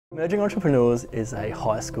Emerging Entrepreneurs is a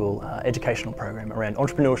high school educational program around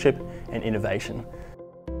entrepreneurship and innovation.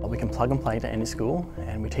 We can plug and play to any school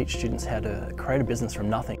and we teach students how to create a business from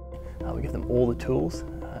nothing. We give them all the tools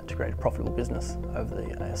to create a profitable business over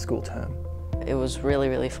the school term. It was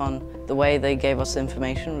really fun. The way they gave us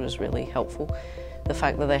information was really helpful. The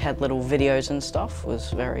fact that they had little videos and stuff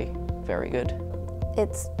was very good.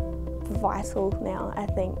 It's vital now, I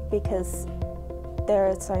think, because there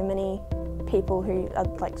are so many people who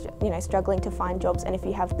are struggling to find jobs, and if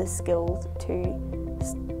you have the skills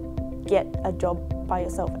to get a job by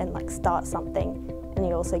yourself and start something, and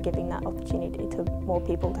you're also giving that opportunity to more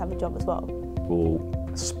people to have a job as well.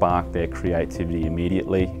 Will spark their creativity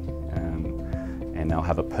immediately, and they'll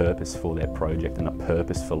have a purpose for their project and a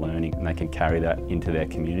purpose for learning, and they can carry that into their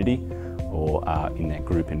community or in their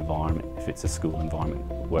group environment if it's a school environment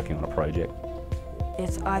working on a project.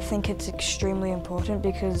 I think it's extremely important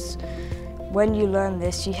because when you learn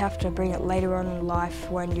this, you have to bring it later on in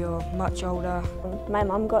life when you're much older. My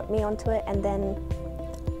mum got me onto it, and then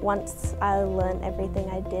once I learned everything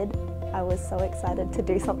I did, I was so excited to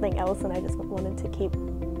do something else, and I just wanted to keep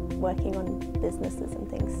working on businesses and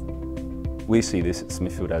things. We see this at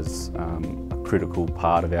Smithfield as a critical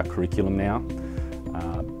part of our curriculum now,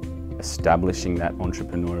 establishing that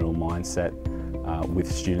entrepreneurial mindset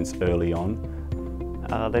with students early on.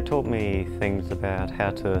 They taught me things about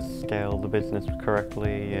how to scale the business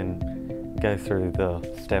correctly and go through the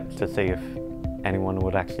steps to see if anyone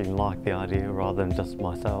would actually like the idea rather than just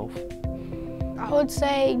myself. I would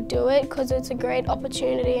say do it because it's a great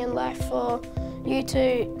opportunity in life for you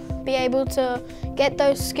to be able to get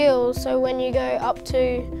those skills, so when you go up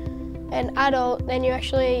to an adult then you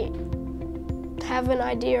actually have an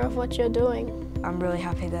idea of what you're doing. I'm really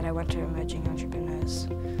happy that I went to Emerging Entrepreneurs.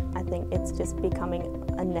 I think it's just becoming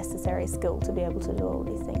a necessary skill to be able to do all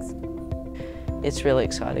these things. It's really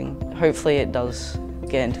exciting. Hopefully it does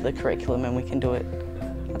get into the curriculum and we can do it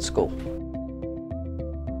at school.